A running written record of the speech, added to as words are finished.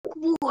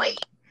boy.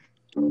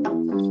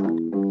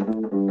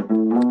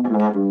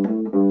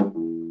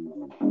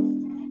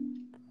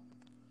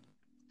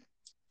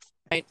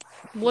 Right.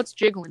 What's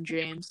jiggling,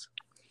 James?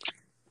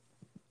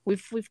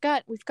 We've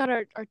got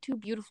our two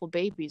beautiful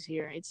babies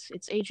here. It's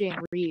AJ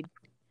and Reed,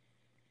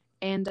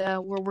 and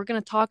we're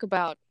gonna talk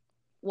about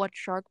what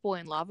Shark Boy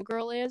and Lava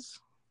Girl is.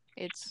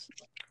 It's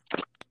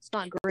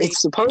not great.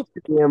 It's supposed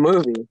to be a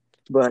movie,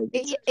 but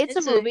it's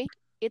a movie.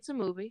 It's a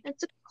movie.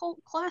 It's a cult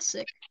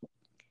classic.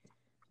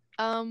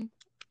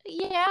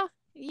 Yeah.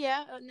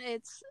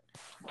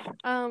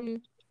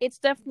 It's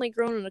definitely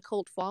grown in a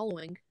cult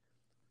following.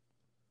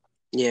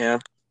 yeah.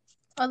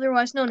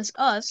 Otherwise known as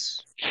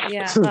Us.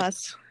 Yeah,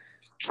 us.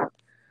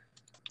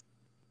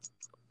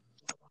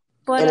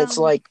 But And it's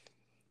like,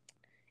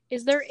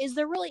 is there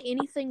really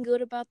anything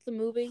good about the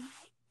movie?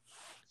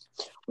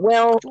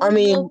 well, George I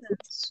mean,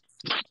 Lopez.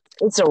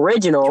 it's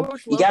original.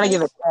 George You gotta Lopez?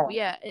 give it that.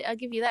 Yeah, I'll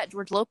give you that.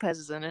 George Lopez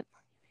is in it.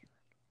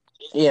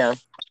 Yeah,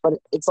 but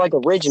it's like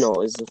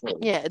original is the thing.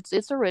 Yeah, it's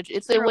original.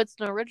 It's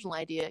an original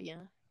idea. Yeah.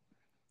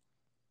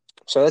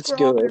 So that's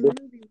Where all their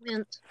good. movie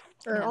went,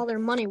 or Yeah. all their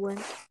money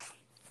went.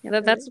 Yeah,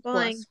 that's a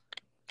buying plus.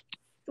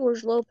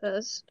 George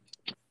Lopez.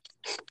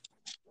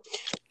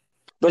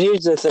 But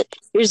here's the thing.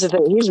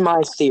 Here's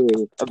my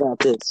theory about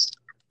this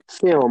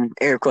film,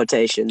 air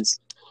quotations.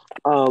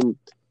 I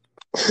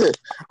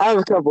have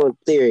a couple of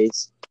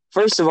theories.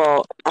 First of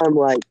all, I'm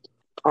like,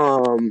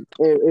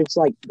 it's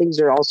like these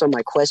are also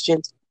my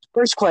questions.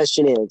 First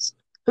question is,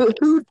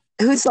 who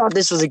thought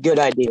this was a good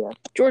idea?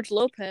 George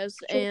Lopez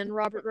and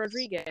Robert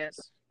Rodriguez.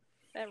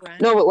 That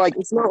right? No, but like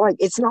it's not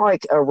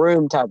like a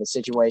Room type of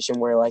situation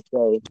where like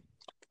they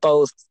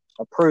both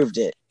approved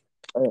it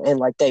and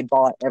like they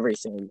bought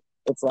everything.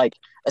 It's like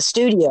a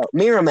studio,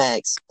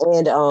 Miramax,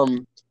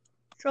 and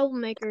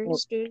Troublemaker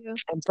Studio.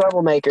 and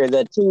Troublemaker,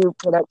 the two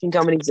production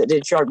companies that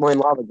did Shark Boy and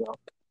Lava Girl.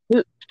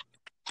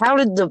 How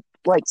did the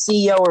like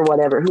CEO or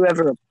whatever,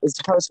 whoever is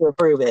supposed to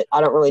approve it?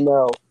 I don't really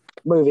know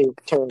movie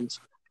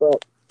terms,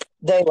 but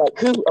they like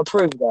who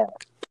approved that?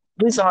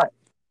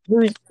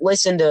 Who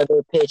listened to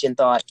their pitch and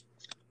thought,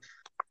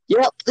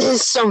 "Yep, this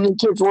is something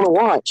kids want to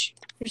watch."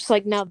 Just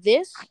like now,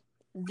 this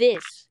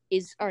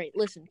is all right.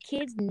 Listen,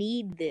 kids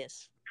need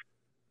this.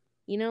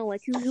 You know,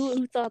 like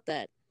who thought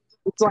that?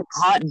 It's like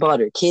hot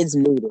butter. Kids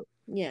need it.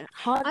 Yeah,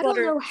 hot I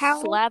butter don't know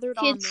how slathered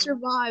on kids them.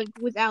 survived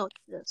without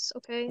this.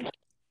 Okay.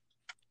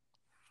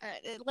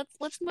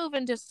 Let's move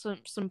into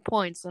some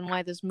points on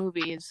why this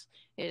movie is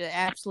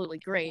absolutely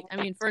great. I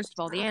mean, first of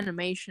all, the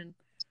animation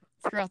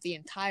throughout the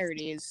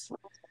entirety is,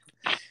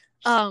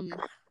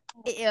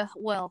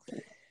 well,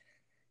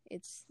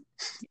 it's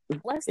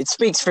less. It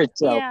speaks for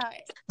itself. Yeah,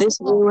 This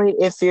really,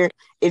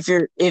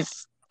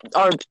 if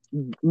our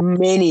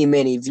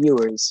many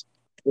viewers,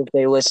 if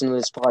they listen to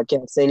this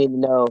podcast, they need to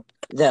know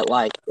that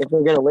like if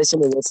they're gonna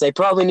listen to this, they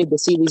probably need to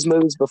see these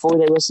movies before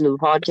they listen to the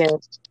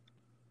podcast.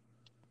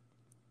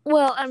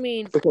 well, I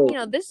mean, Because, you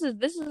know, this is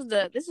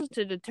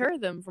to deter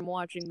them from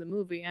watching the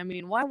movie. I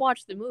mean, why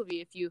watch the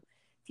movie if you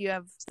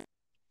have to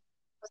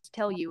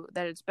tell you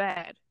that it's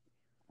bad?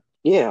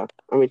 yeah,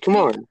 I mean, come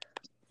on.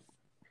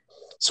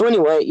 So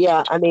anyway,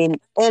 yeah, I mean,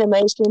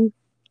 animation,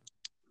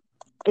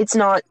 it's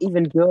not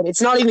even good.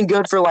 It's not even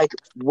good for like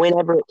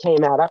whenever it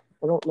came out. I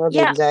don't know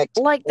the exact.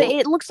 Like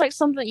it looks like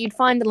something you'd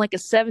find in like a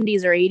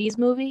 70s or 80s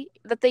movie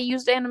that they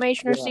used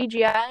animation or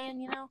CGI in.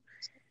 You know,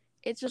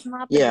 it's just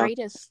not the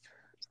greatest,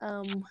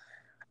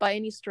 by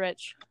any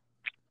stretch.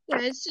 Yeah,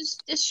 it's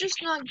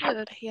just not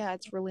good. Yeah,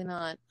 it's really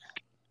not.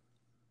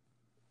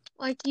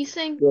 Like you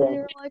think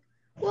they're like,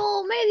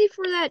 well, maybe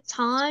for that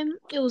time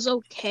it was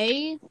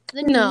okay.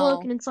 Then you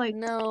look and it's like,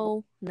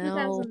 no,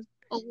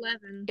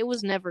 2011. it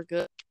was never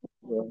good.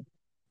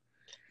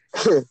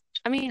 Yeah.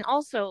 I mean,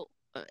 also,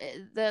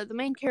 the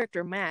main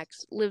character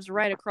Max lives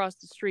right across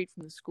the street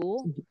from the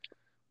school,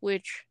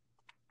 which,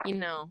 you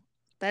know,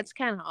 that's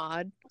kind of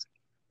odd.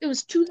 It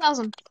was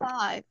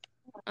 2005.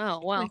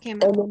 Oh well.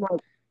 And then,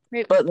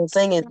 like, but the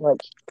thing is,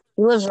 like,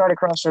 he lives right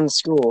across from the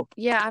school.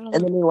 Yeah, I don't know.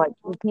 And then he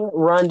can't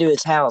run to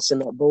his house in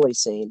that bully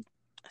scene.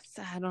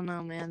 I don't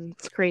know, man.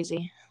 It's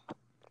crazy.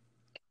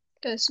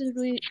 Okay, so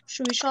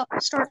should we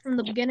start from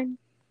the beginning?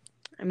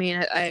 I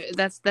mean,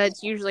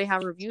 that's usually how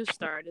reviews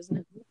start, isn't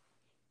it?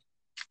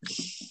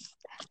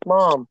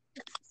 Mom.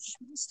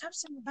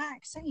 Stuff's in the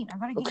back seat. I'm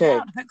gonna get it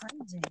out and put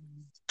grades in.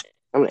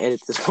 I'm gonna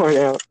edit this part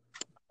out.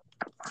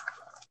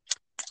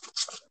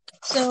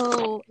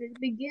 So it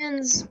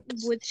begins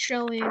with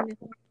showing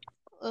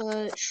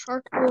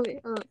Shark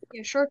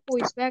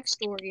Boy's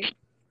backstory,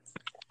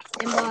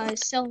 and by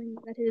selling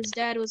that his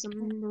dad was a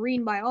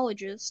marine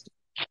biologist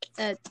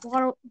that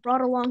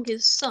brought along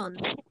his son.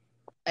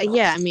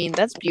 Yeah, I mean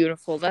that's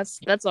beautiful. That's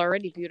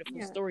already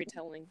beautiful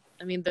storytelling.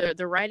 I mean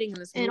the writing in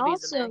this movie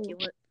is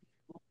immaculate.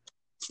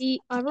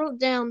 I wrote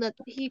down that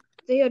he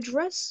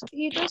addresses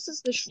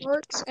the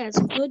sharks as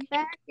good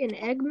back and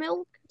egg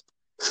milk.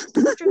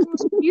 Which are the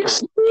most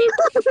beautiful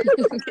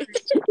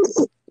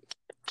things.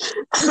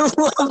 I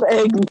love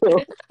egg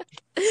milk.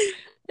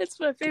 It's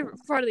my favorite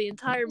part of the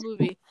entire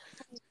movie.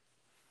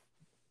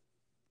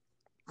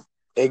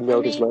 Egg I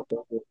milk is my mean,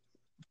 favorite.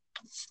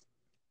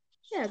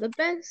 yeah, the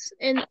best,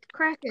 and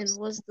Kraken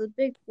was the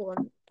big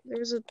one. There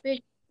was a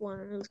big one,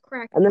 and it was And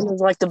Kraken. then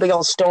there's like the big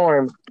old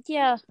storm,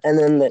 Yeah, and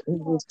then he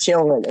was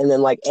chilling, and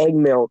then like egg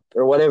milk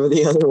or whatever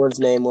the other one's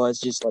name was,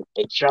 just like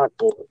a shark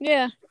boy.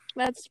 yeah.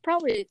 That's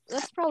probably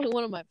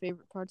one of my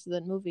favorite parts of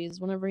that movie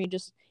is whenever he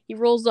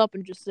rolls up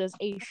and just says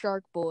 "a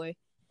shark boy."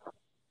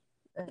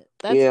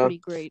 That's Yeah. pretty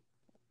great.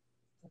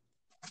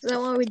 Is that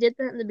why we did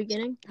that in the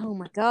beginning? Oh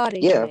my god,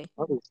 AJ. Yeah,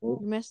 obviously.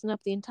 You're messing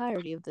up the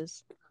entirety of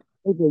this.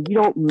 You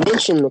don't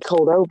mention the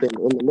cold open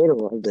in the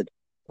middle of the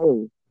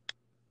thing.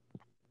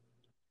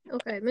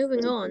 Okay,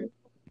 moving on.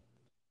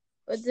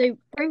 But they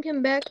bring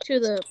him back to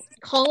the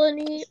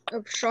colony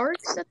of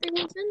sharks that they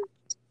live in,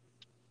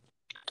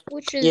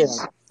 which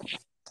is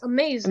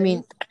amazing. I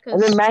mean,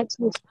 And then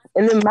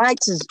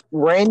Max is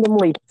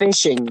randomly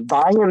fishing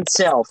by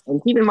himself.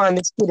 And keep in mind,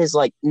 this kid is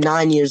like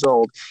 9 years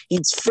old.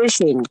 He's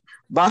fishing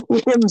by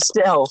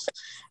himself,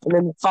 and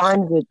then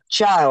finds a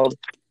child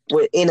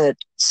in a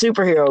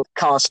superhero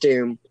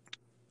costume.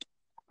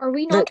 Are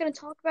we not going to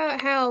talk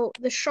about how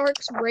the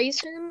sharks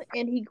raise him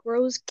and he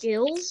grows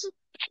gills?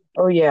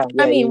 Oh yeah.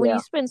 I mean, when you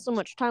spend so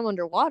much time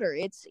underwater,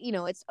 it's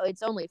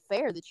only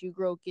fair that you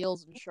grow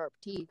gills and sharp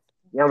teeth.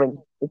 Yeah, I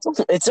mean, it's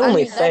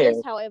only fair. That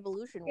is how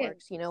evolution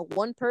works.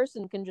 One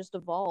person can just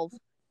evolve.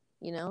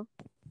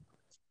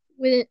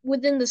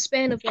 Within the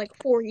span of like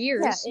 4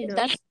 years.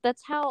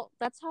 That's how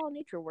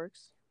nature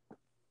works.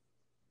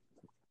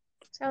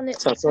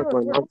 That's how it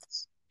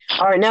works.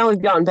 All right, now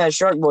we've gotten past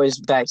Shark Boy's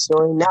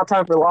backstory. Now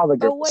time for Lava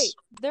Girls. Oh wait,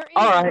 there is.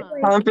 All right,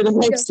 time for the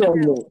next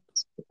segment.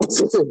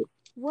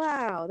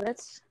 Wow,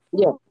 that's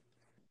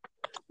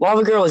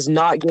Lava Girl is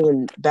not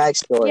given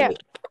backstory. Yeah.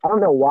 I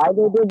don't know why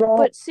they did that.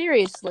 But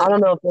seriously, I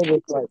don't know if they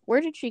just like.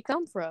 Where did she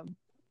come from?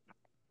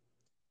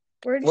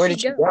 Where did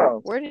she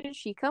go? Where did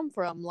she come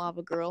from,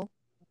 Lava Girl?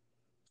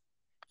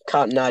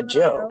 Cotton Eye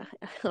Joe.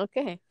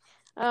 Okay.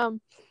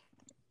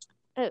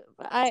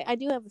 I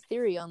do have a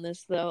theory on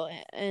this though,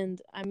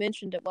 and I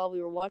mentioned it while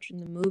we were watching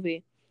the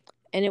movie,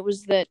 and it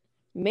was that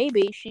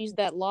maybe she's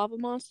that lava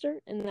monster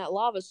in that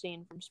lava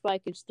scene from Spy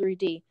Kids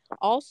 3D,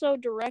 also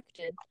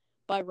directed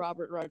by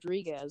Robert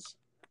Rodriguez.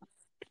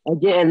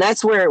 Again,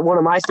 that's where one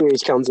of my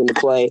theories comes into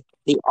play.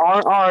 The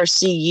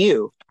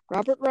RRCU.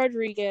 Robert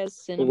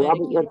Rodriguez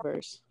Cinematic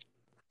Universe.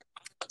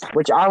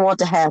 Which I want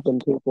to happen,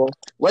 people.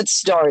 Let's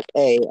start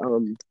a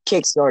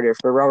Kickstarter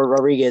for Robert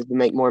Rodriguez to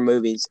make more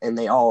movies, and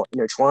they all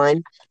intertwine,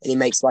 and he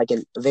makes like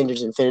an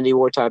Avengers Infinity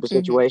War type of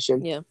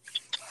situation. Yeah.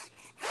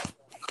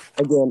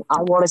 Again,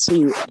 I want to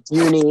see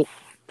Junie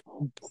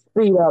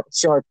beat up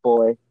Shark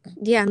Boy.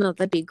 Yeah, no,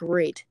 that'd be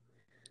great.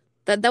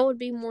 That would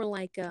be more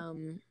like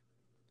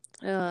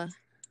Civil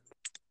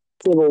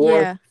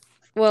War. Yeah.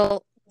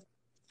 Well,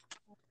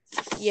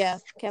 yeah,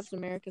 Captain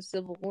America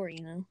Civil War,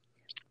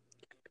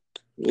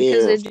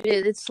 Because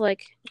it's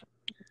like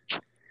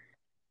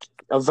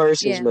a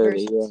versus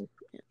movie. Versus.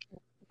 Yeah.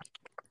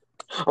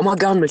 Oh my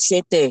God,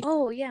 Machete!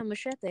 Oh yeah,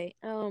 Machete.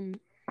 You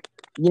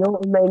know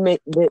what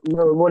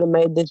would have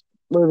made this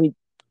movie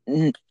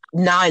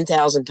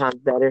 9,000 times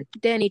better?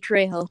 Danny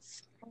Trejo.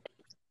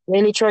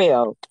 Danny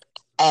Trejo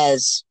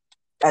as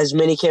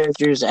many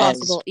characters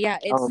Possible. Yeah,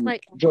 it's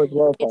like George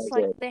Lopez. It's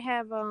like they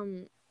have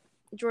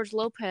George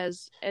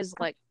Lopez as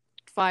like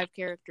 5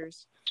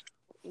 characters.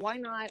 Why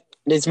not?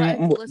 It's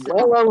listen,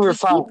 well over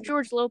 5. Keep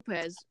George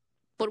Lopez,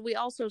 but we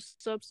also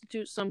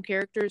substitute some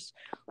characters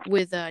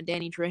with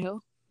Danny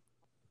Trejo.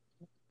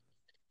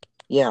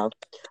 Yeah.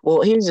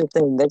 Well, here's the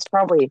thing.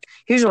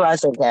 Here's what I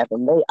think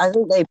happened. I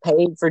think they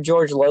paid for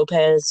George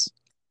Lopez,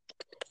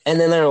 and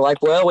then they're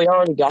like, well, we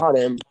already got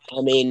him.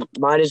 I mean,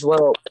 might as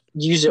well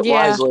use it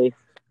wisely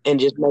and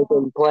just make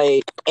him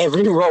play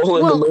every role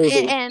in the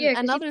movie. And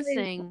another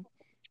thing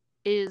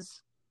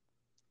is,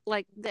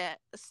 like, that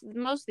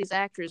most of these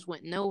actors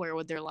went nowhere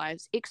with their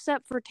lives,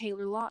 except for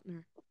Taylor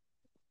Lautner.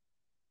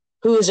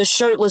 Who is a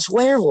shirtless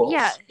werewolf.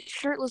 Yeah,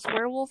 shirtless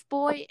werewolf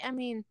boy. I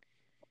mean,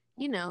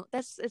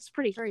 it's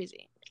pretty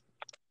crazy.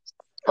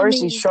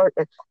 First, he's short.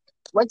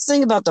 Let's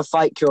think about the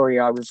fight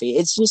choreography.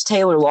 It's just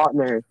Taylor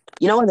Lautner.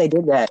 You know why they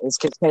did that? It's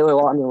because Taylor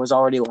Lautner was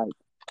already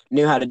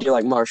knew how to do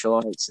martial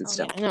arts and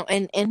stuff. Yeah, I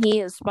know, and he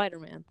is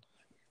Spider-Man.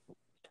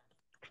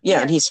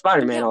 Yeah, and he's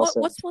Spider-Man also.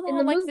 What's with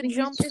all the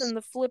jumps and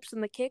the flips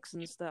and the kicks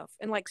and stuff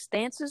and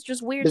stances,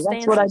 just weird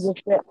stances. That's what I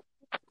just said.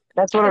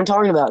 That's what I'm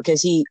talking about.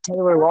 Because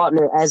Taylor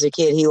Lautner, as a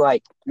kid, he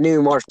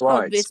knew martial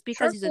arts. It's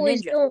because he's a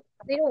ninja.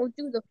 They don't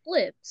do the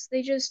flips.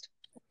 They just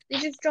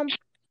jump.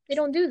 They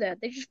don't do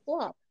that. They just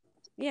flop.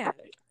 Yeah.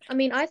 I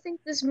mean, I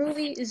think this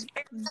movie is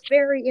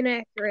very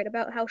inaccurate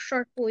about how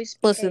Shark Boys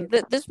behave.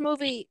 Listen, this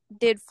movie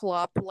did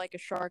flop like a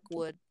shark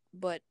would,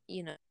 but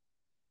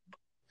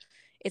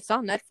it's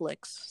on Netflix,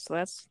 so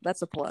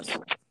that's a plus.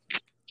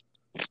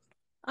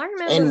 I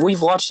remember, and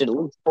we've watched it at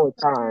least 4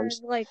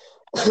 times.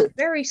 A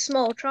very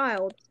small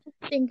child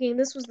thinking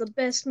this was the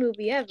best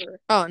movie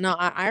ever. Oh no,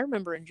 I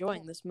remember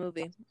enjoying this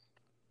movie.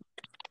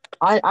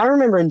 I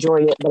remember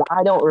enjoying it, but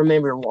I don't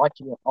remember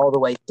watching it all the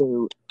way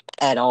through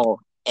at all.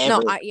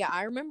 ever. No,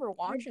 I remember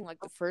watching like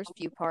the first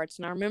few parts,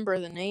 and I remember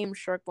the name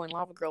Shark Boy and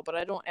Lava Girl, but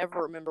I don't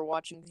ever remember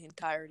watching the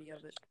entirety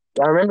of it.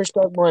 I remember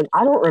Shark Boy.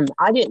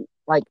 I didn't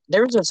like.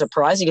 There was a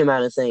surprising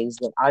amount of things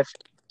that I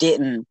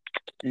didn't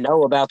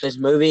know about this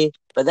movie,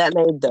 but that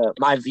made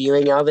my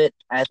viewing of it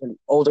as an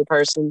older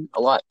person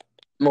a lot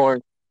more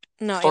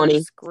funny. It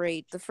was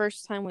great. The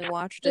first time we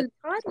watched it.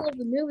 The title of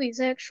the movie is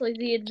actually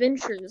The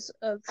Adventures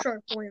of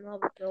Shark Boy and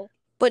Lava Girl.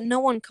 But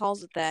no one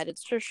calls it that.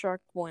 It's just Shark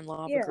Boy and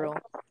Lava Girl.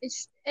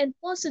 And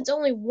plus it's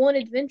only one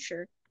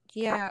adventure.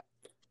 Yeah.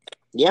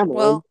 Yeah, man.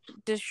 Well,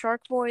 does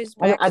Shark Boy's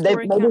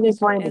backstory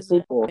count as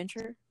an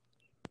adventure?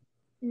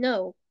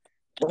 No.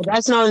 Well,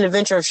 that's not an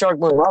adventure of Shark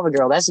Boy and Lava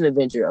Girl. That's an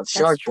adventure of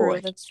Shark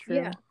Boy. That's true.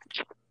 Yeah.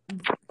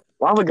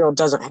 Lava Girl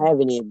doesn't have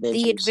any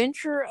adventures. The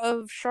Adventure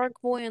of Shark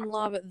Boy and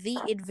Lava. The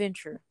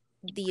Adventure.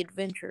 That'd be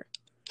more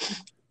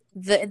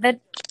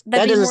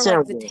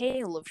like the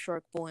tale of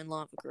Shark Boy and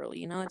Lava Girl.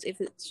 You know,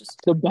 it's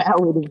just the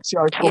ballad of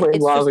Shark Boy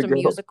and Lava Girl. It's just a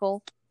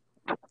musical.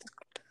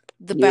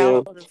 The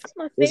ballad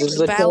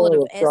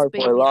of S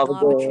Baby and Lava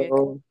Chick.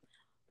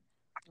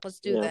 Let's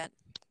do that.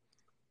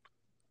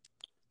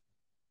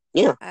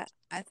 Yeah,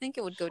 I think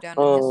it would go down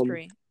in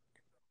history.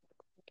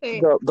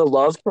 The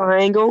love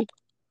triangle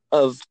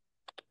of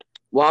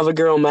Lava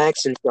Girl,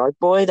 Max, and Shark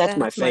Boy. That's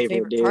my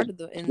favorite dude. Part of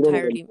the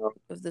entirety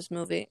of this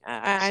movie.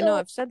 I know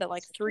I've said that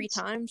like 3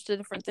 times to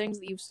different things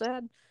that you've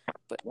said,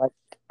 but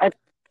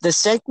the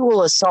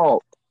sexual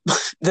assault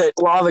that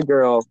Lava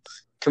Girl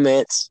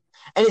commits,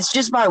 and it's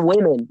just by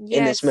women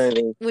in this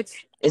movie.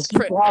 Which it's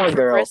Lava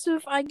Girl.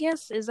 Progressive, I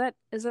guess. Is that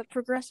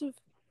progressive?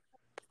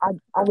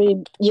 I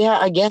mean, yeah,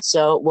 I guess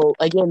so. Well,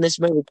 again, this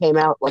movie came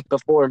out like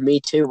before Me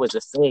Too was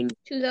a thing.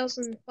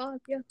 2005,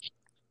 yeah.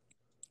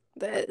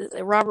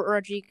 Robert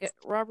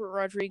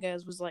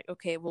Rodriguez was like,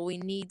 okay, well, we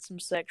need some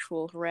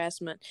sexual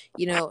harassment.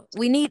 You know,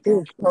 we need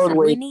some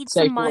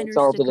minors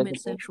to commit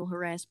sexual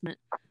harassment.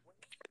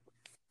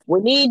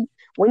 We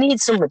need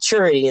some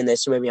maturity in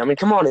this movie. I mean,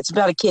 come on, it's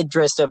about a kid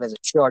dressed up as a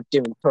shark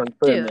doing kung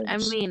fu moves. Dude, I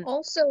mean,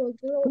 also a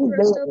girl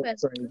dressed up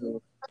as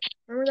Goop.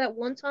 Remember that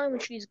one time when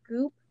she's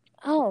Goop?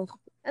 Oh,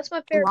 that's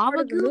my favorite part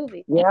of the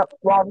movie. Yeah,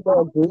 Lava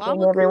Girl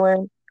gooping everywhere.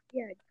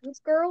 Yeah, Goop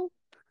Girl.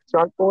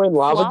 Shark Boy and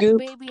Lava Goop.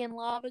 Baby and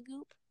Lava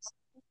Goop.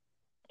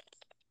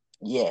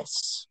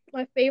 Yes.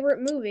 My favorite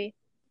movie.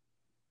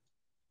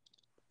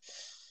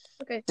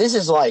 Okay.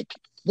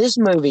 This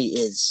movie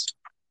is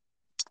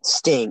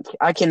stink.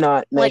 I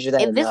cannot measure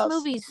that enough. This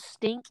movie's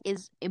stink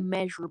is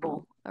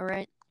immeasurable,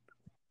 alright?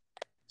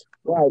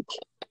 Like,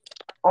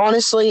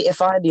 honestly,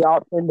 if I had the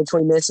option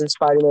between this and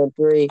Spider-Man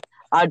 3,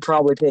 I'd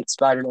probably pick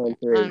Spider-Man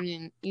 3. I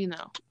mean, you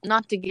know,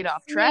 not to get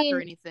off track or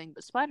anything,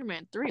 but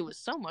Spider-Man 3 was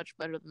so much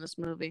better than this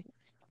movie.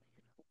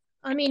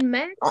 I mean,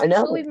 Max and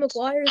Tobey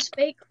Maguire's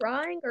fake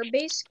crying are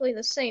basically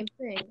the same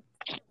thing.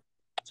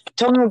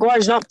 Tobey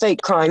Maguire's not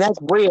fake crying. That's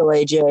real,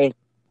 AJ.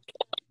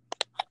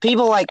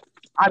 People I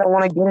don't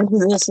want to get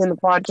into this in the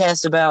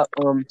podcast about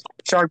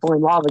Shark Boy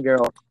and Lava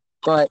Girl,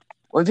 but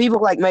when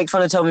people make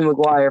fun of Tobey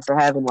Maguire for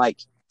having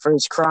for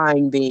his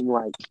crying being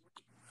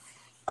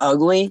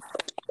ugly,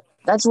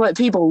 that's what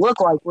people look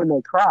like when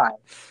they cry.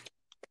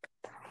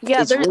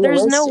 Yeah,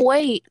 there's no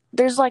way.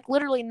 There's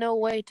literally no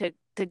way to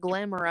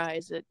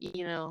glamorize it,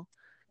 you know.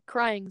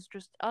 Crying's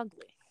just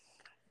ugly.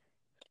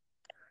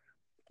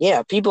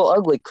 Yeah, people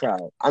ugly cry.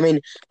 I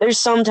mean, there's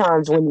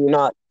sometimes when you're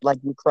not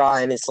you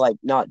cry and it's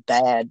not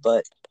bad,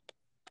 but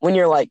when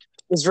you're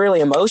it's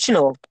really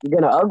emotional, you're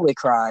gonna ugly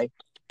cry,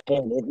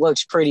 and it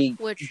looks pretty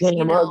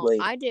damn ugly.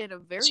 I did a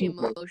very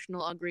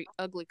emotional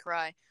ugly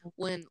cry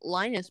when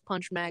Linus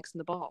punched Max in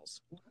the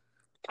balls.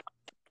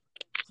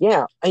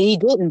 Yeah, he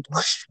didn't.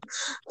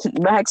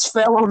 Max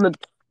fell on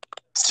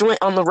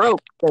the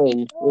rope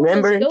thing.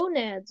 Remember?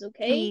 Gonads,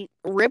 okay. He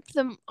ripped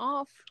them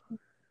off.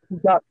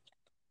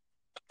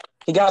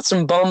 He got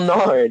some bum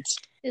nards.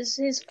 His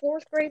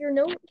 4th grader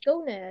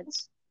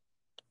gonads.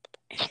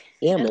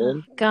 Yeah,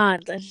 man.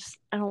 God,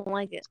 I don't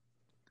like it.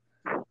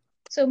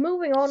 So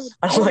moving on.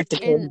 I don't like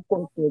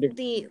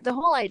the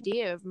whole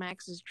idea of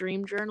Max's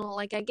dream journal.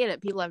 I get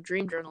it. People have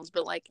dream journals,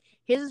 but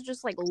his is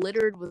just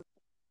littered with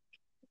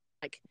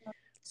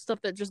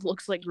stuff that just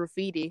looks like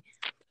graffiti.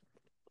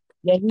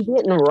 Yeah, he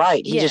didn't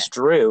write. He just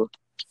drew.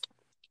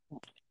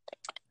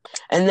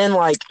 And then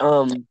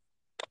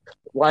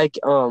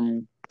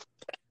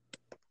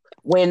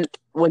when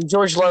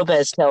George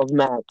Lopez tells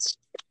Max,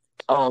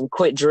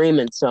 quit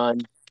dreaming,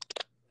 son.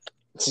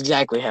 That's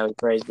exactly how he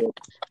phrased it.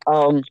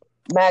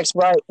 Max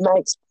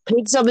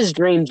picks up his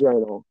dream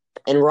journal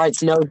and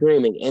writes no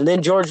dreaming. And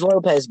then George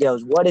Lopez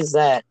goes, what is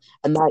that?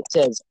 And Max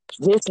says,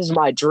 this is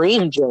my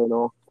dream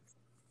journal.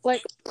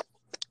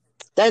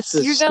 That's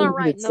you're gonna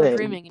write no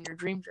dreaming in your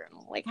dream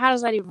journal. How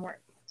does that even work?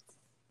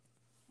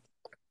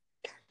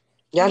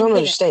 Yeah, I don't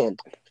understand.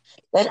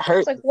 That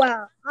hurts. It's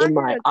wow, I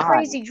had a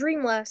crazy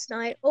dream last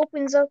night.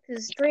 Opens up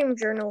his dream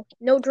journal.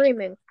 No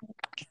dreaming.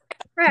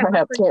 Crap,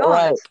 I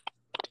forgot.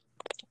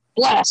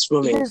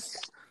 Blasphemy.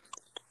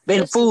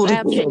 Been fooled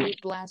again.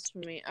 Absolute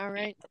blasphemy. All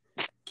right.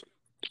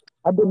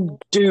 I've been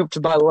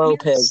duped by You have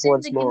Lopez sinned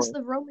once more. against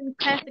the Roman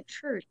Catholic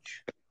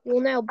Church. You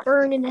will now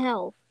burn in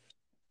hell.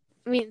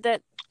 I mean,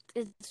 that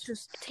it's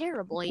just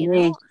terrible, you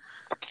know?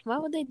 Why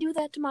would they do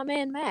that to my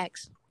man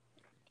Max?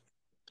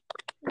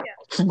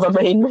 My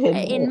main man.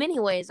 In many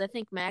ways, I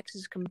think Max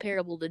is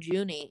comparable to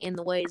Junie in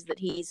the ways that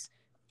he's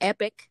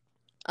epic,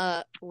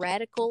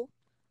 radical,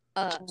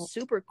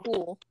 super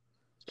cool.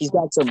 He's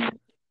got some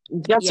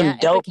Yeah,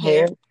 dope epic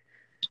hair. hair.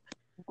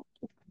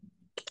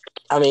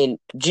 I mean,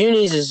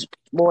 Junie's is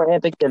more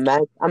epic than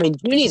Max. I mean,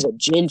 Junie's a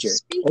ginger,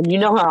 and you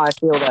know how I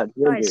feel about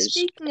Guys, gingers.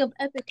 speaking of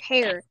epic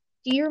hair,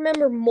 do you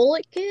remember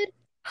Mullet Kid?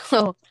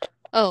 Oh,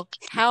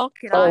 how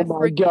could Oh I my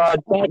forget?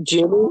 God, that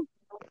Jimmy!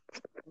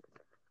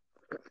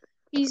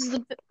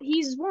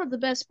 He's one of the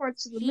best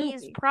parts of the movie.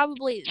 He's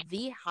probably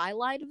the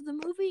highlight of the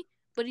movie,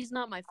 but he's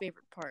not my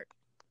favorite part.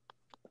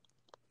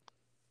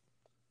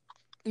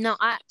 No,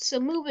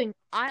 moving.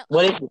 I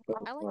What is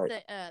I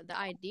like the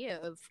idea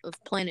of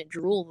Planet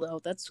Drool though.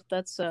 That's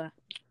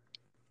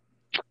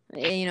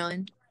you know,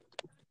 and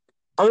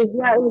I mean,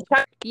 yeah, it was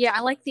kind yeah,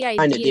 I like the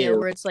Kinda idea do,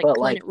 where it's like but,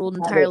 planet like, ruled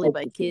have it entirely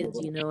by executed.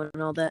 kids, you know,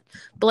 and all that.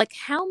 But like,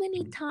 how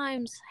many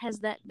times has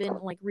that been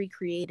like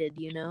recreated?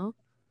 You know?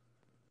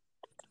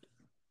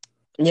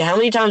 Yeah, how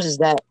many times has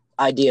that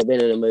idea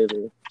been in a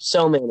movie?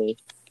 So many.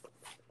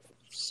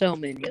 So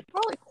many.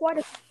 Probably quite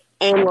a.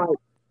 And like,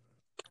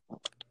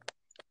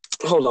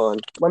 hold on,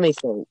 let me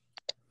think.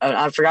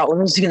 I forgot what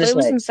I was going to But it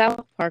was say. in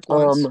South Park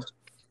once.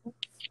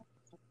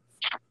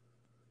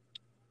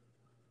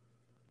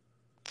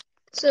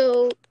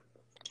 So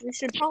we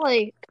should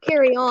probably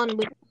carry on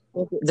with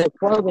The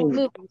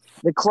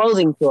movies.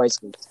 clothing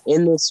choices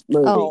in this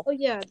movie. Oh. Oh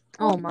yeah.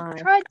 Oh my.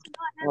 Tried to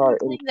not have Are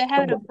anything that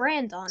had a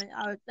brand on it,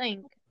 I would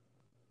think.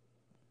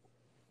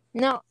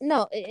 No.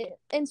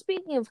 And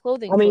speaking of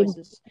clothing I mean-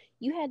 choices,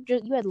 you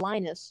had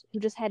Linus who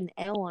just had an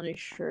L on his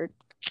shirt.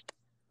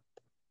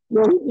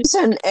 No, he just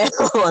had an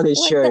L on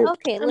his shirt.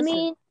 Okay, listen. I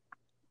mean,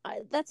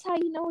 that's how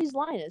you know he's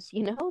Linus.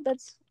 You know,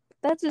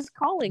 that's his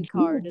calling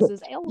card. Is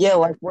his L. Yeah,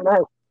 like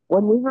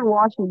when we were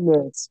watching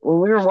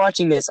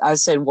this, I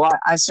said, why?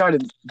 I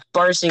started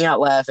bursting out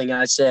laughing.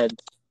 I said,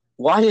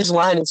 why does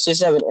Linus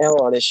just have an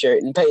L on his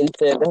shirt? And Peyton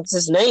said, that's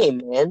his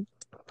name, man.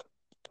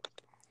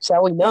 That's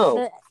how we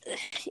know.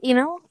 You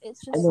know,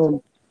 it's just.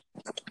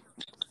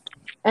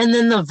 And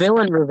then the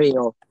villain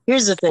reveal.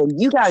 Here's the thing: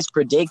 you guys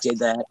predicted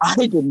that. I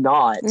did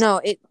not.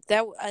 No,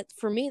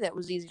 for me that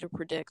was easy to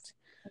predict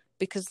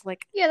because,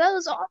 like, yeah, that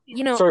was obvious.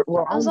 you know,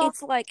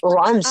 it's like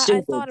I'm I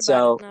stupid, thought about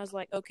so it and I was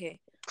like, okay,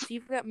 so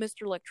you've got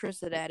Mr.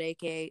 Electricidad,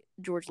 aka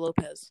George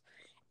Lopez,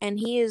 and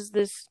he is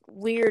this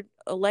weird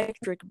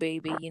electric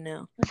baby, you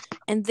know,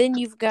 and then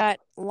you've got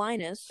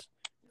Linus,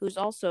 who's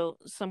also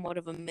somewhat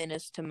of a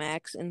menace to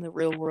Max in the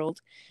real world.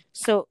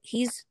 So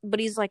he's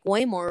like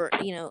way more,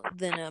 you know,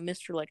 than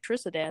Mr.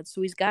 Electricidad.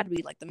 So he's got to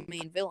be like the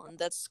main villain.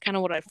 That's kind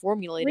of what I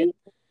formulated.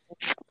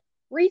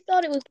 Ree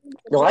thought it was.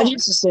 No, I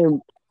just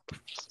assumed.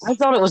 I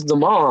thought it was the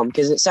mom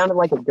because it sounded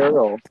like a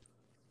girl.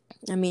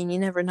 I mean, you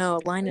never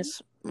know.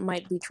 Linus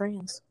might be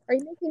trans. Are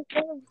you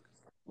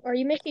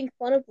making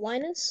fun of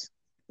Linus?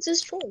 It's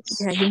his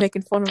choice. Yeah, you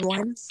making fun of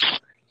Linus?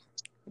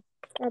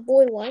 Our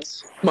boy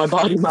was. My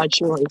body, my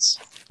choice.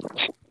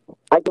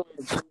 I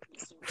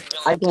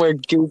can wear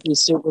goofy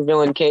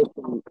supervillain cape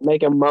and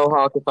make a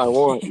mohawk if I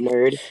want,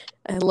 nerd.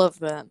 I love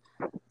that.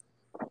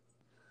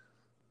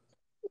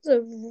 It's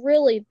a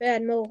really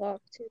bad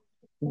mohawk too.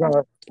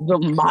 The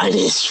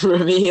Midas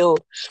reveal.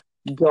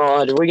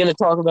 God, are we going to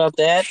talk about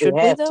that? Should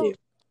we, have though? to.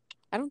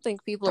 I don't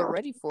think people are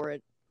ready for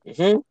it.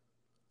 Mm-hmm.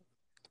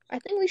 I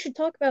think we should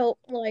talk about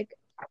like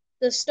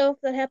the stuff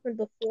that happened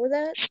before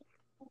that.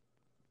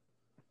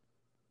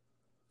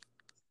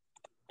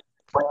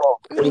 What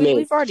do you mean?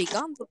 We've already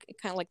gone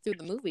kind of like through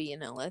the movie, you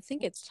know. I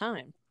think it's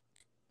time.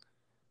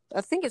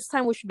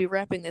 We should be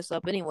wrapping this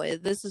up anyway.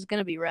 This is going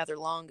to be rather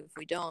long if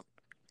we don't.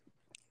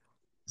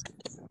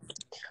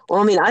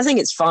 Well, I mean, I think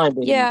it's fine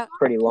being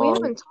pretty long. We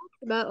haven't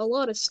talked about a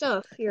lot of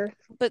stuff here.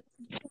 But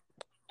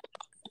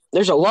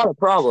there's a lot of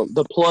problems.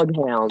 The plug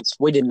hounds.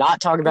 We did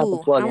not talk about the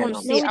plug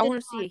hounds. I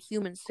want to see a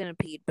human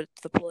centipede, but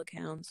it's the plug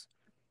hounds.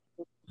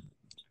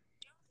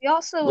 We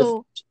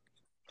also...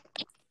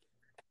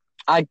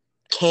 I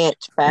can't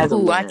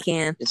fathom that. I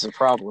can. It's a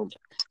problem.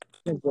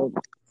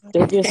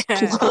 They're just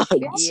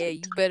plugs. Yeah,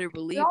 you better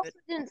believe it. We also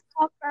didn't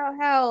talk about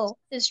how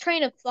his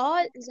train of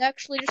thought is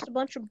actually just a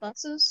bunch of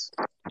buses.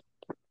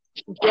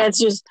 Yeah, it's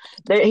just...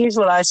 Here's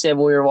what I said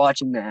when we were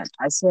watching that.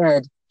 I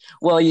said,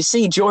 well, you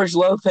see, George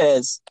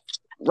Lopez...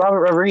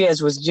 Robert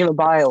Rodriguez was going to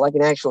buy like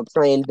an actual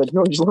train, but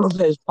George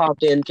Lopez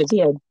popped in because he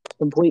had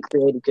complete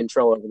creative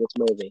control over this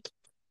movie.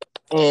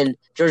 And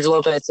George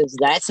Lopez says,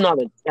 that's not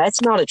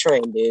a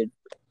train, dude.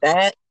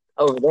 That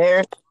over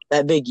there,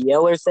 that big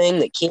yeller thing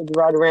that kids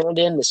ride around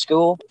in the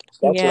school,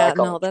 that's what I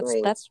call a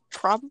train. That's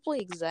probably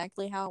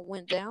exactly how it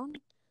went down.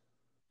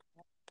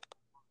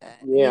 Yeah.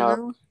 You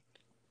know?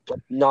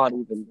 Not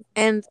even.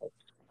 And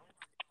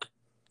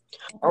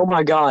oh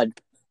my God.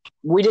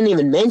 We didn't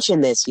even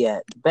mention this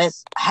yet.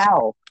 Beth,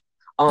 how?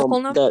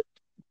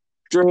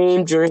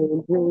 Dream,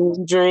 dream,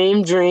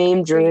 dream, dream,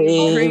 dream,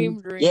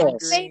 dream.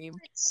 Yes.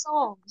 Favorite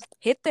song.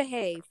 Hit the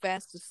hay,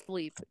 fast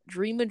asleep.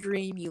 Dream a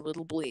dream, you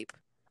little bleep.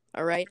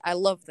 All right, I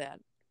love that.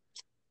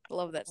 I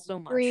love that so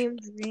much. Dream,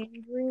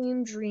 dream,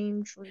 dream,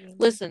 dream, dream.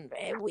 Listen,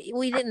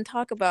 we didn't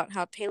talk about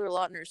how Taylor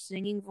Lautner's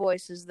singing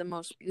voice is the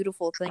most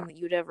beautiful thing that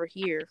you'd ever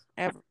hear,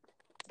 ever.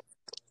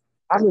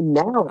 I mean,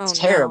 now it's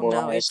terrible.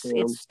 No, I it's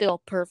assume.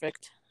 still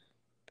perfect.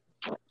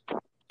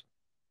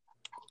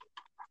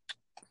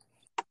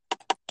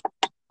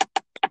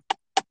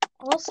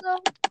 Also,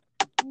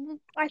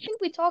 I think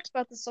we talked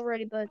about this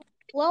already, but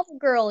Lava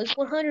Girl is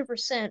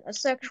 100% a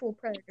sexual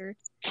predator.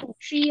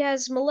 She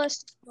has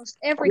molested almost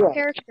every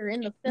character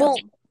in the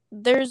film.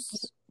 Well,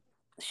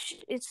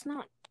 it's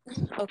not...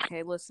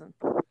 Okay, listen.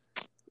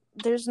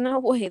 There's no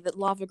way that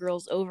Lava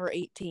Girl's over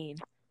 18.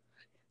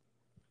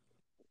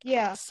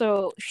 Yeah.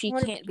 So she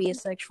can't be a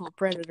sexual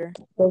predator.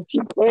 So she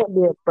can't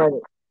be a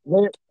predator.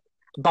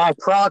 By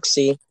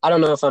proxy, I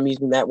don't know if I'm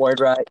using that word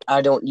right.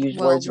 I don't use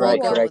words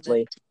right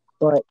correctly.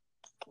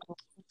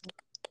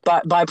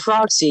 But by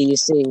proxy, you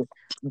see,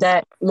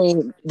 that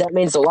means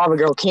the Lava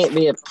Girl can't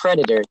be a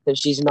predator because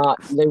she's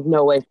not. There's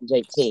no way she's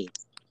 18.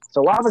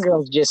 So Lava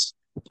Girl's just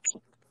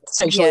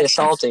sexually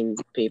assaulting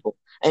people,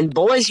 and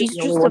boys she's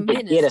are the only ones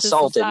that get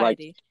assaulted. Like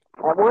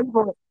at one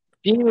point,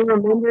 do you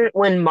remember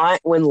when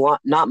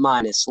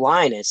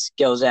Linus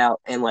goes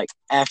out and like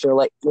after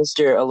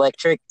Mr.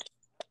 Electric,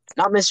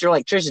 not Mr.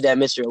 Electricity,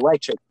 Mr.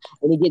 Electric,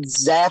 and he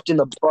gets zapped in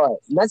the butt,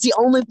 and that's the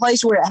only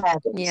place where it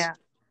happens. Yeah.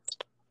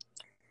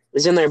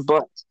 Is in their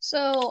butt.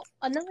 So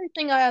another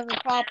thing I have a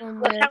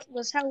problem with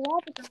was how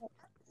Lava Girl.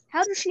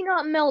 How does she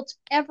not melt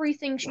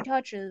everything she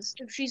touches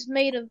if she's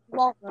made of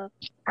lava?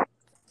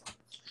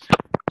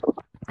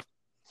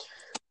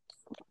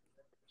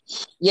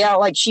 Yeah,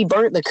 like she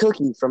burnt the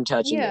cookie from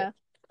touching it.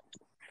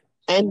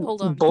 And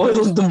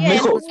boiled the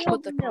milk. Let's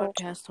put the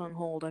podcast on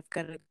hold. I've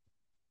got to.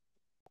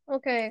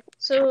 Okay,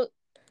 so.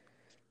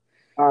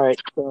 Alright,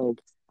 so.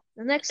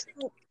 The next.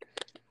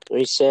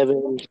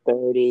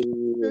 37:30.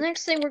 The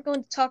next thing we're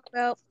going to talk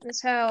about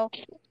is how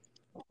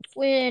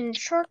when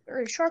Shark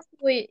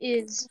Boy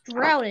is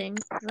drowning,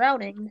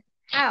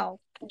 how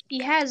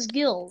he has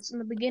gills in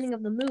the beginning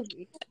of the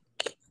movie.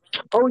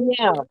 Oh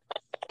yeah,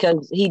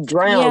 because he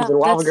drowns and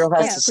Lava Girl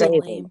has to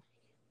save him.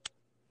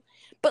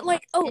 But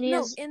like,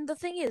 and the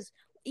thing is,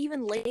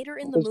 even later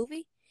in the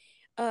movie,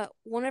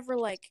 whenever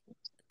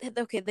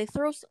they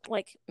throw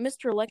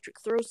Mr. Electric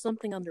throws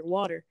something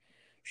underwater.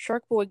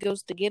 Shark Boy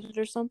goes to get it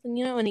or something,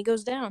 and he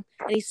goes down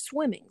and he's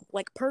swimming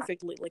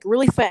perfectly,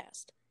 really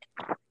fast.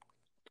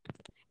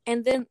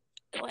 And then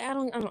I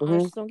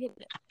just don't get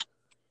it.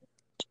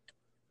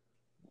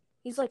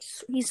 He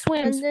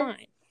swims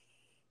fine.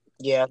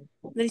 Yeah.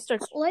 Then he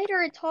starts.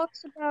 Later, it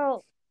talks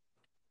about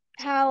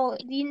how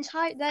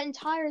that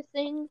entire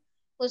thing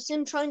was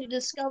him trying to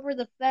discover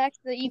the fact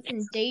that you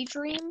can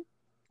daydream.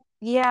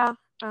 Yeah.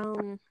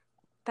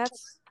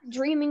 That's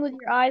dreaming with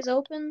your eyes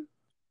open.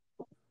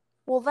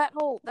 Well, that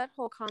whole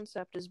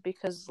concept is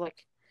because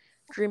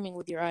dreaming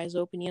with your eyes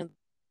open,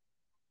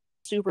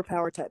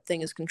 superpower type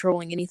thing is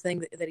controlling anything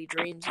that he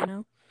dreams,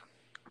 Of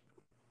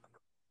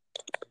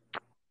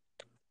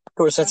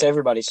course, that's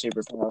everybody's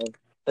superpower,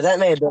 but that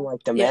may have been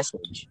the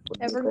message.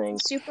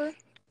 Everyone's super.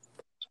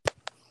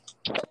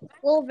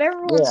 Well, if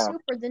everyone's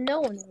super, then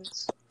no one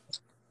is.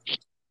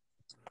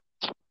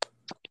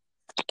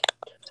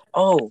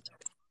 Oh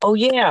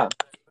yeah,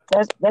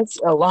 that's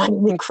a line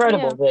of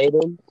Incredible,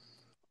 Aiden.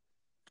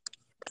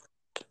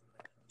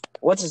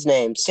 What's his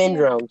name?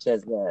 Syndrome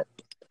says that.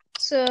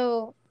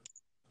 So,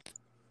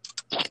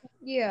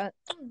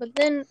 but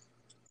then,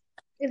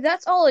 if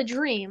that's all a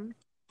dream,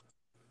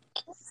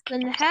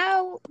 then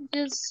how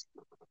does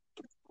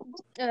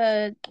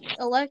Mr.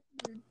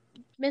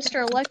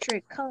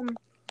 Electric come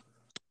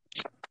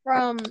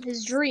from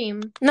his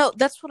dream? No,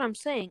 that's what I'm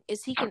saying.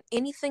 Is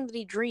anything that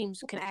he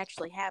dreams can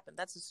actually happen.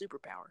 That's a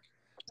superpower.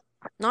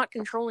 Not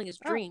controlling his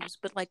dreams,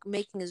 but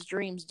making his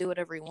dreams do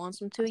whatever he wants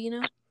them to,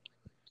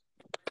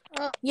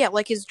 Yeah,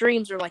 his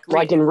dreams are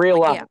in real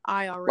life. Yeah,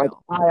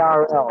 IRL.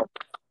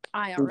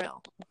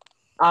 IRL.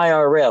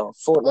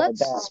 Fortnite. Well,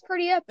 that's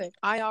pretty epic.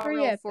 IRL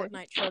pretty epic.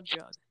 Fortnite Chug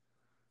Jug.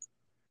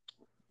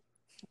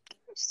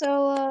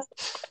 So,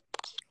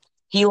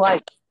 he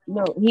got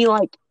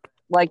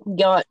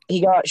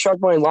Shark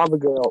Boy and Lava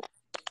Girl.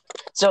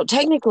 So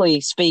technically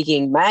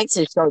speaking, Max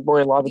is Shark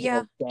Boy and Lava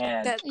Girl's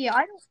dad.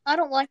 I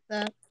don't like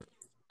that.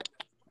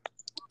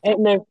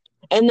 And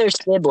they're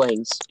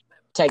siblings,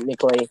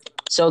 technically.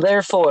 So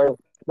therefore,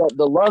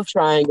 the love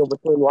triangle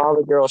between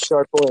Lava Girl,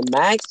 Shark Boy, and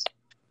Max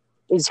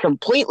is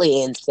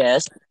completely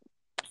incest.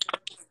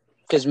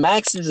 Because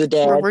Max is the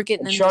dad, we're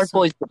getting and Shark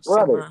Boy's the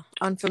brother. Some,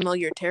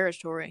 unfamiliar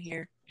territory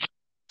here.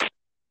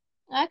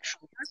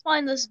 Actually, I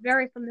find this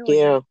very familiar.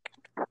 Yeah.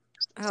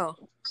 Oh.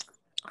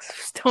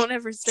 Don't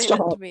ever say that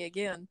to me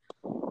again.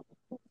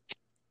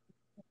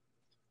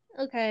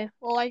 Okay,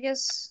 well, I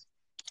guess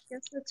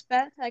that's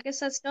bad. I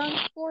guess that's done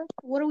for.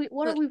 What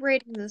are we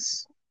rating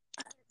this?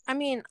 I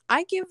mean,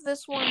 I give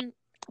this one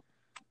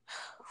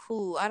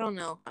Ooh, I don't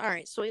know. All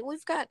right, so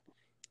we've got.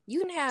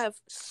 You can have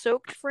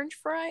soaked French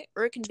fry,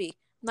 or it can be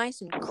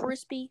nice and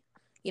crispy.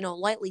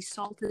 Lightly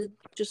salted.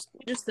 Just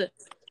the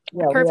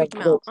Yeah, we have perfect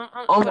amount. on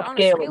But the on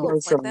a scale it scale of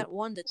goes like from that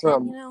 1 to 10,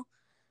 from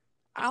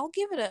I'll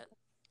give it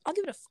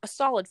a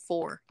solid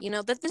 4.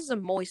 That this is a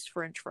moist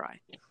French fry.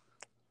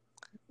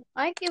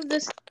 I give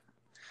this.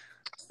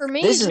 For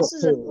me, This this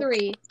is is a a 2.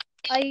 3.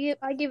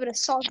 I give it a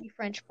soggy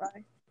French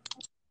fry.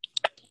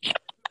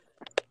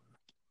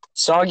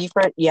 Soggy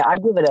French. Yeah, I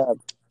give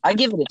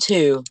it a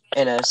 2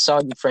 and a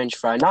soggy French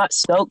fry. Not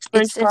soaked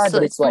French fry,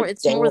 but it's like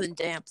It's more damp. than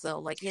damp though.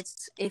 Like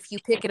it's if you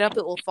pick it up,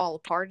 it will fall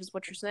apart. Is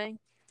what you're saying?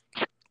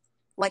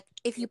 Like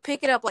if you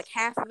pick it up, like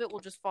half of it will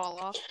just fall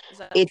off. Is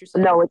that what you're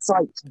saying? No, it's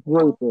like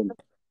drooping.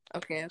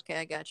 Okay,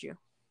 I got you.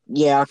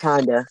 Yeah,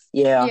 kinda.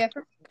 Yeah. Yeah.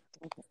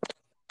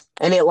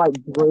 And it like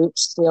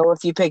droops still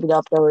if you pick it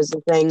up though is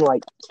the thing.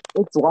 Like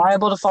it's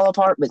liable to fall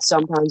apart, but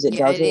sometimes it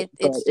doesn't. It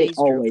But stays it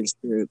always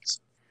droops.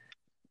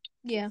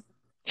 Yeah.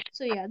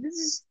 So yeah,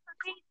 this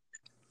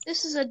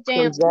is a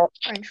damp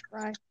French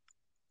fry.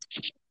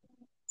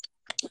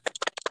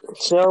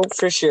 So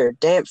for sure,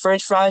 damp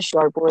French fries,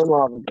 Shark Boy, and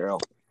Lava Girl.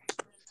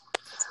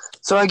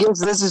 So I guess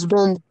this has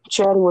been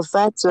Chatting with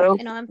Fatso.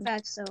 And I'm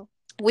Fatso.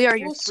 We are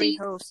your three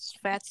hosts,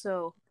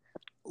 Fatso,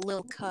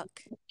 Lil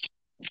Cuck,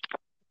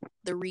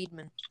 the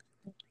Reedman.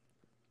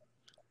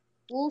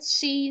 We'll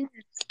see you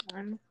next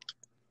time.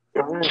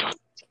 All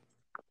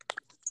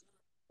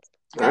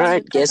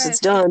right. Guess it's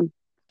done.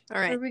 All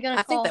right.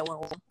 I think that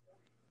went well.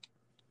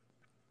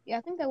 Yeah,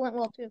 I think that went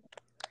well too.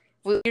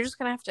 You're just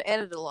gonna have to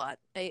edit a lot.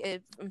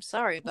 I'm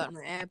sorry about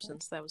my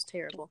absence. That was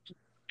terrible.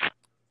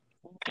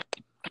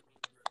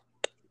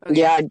 Okay.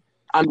 Yeah,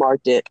 I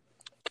marked it.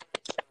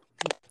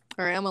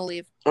 All right, I'm gonna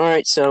leave. All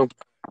right, so.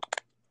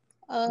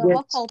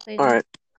 I'll call Peyton. All right.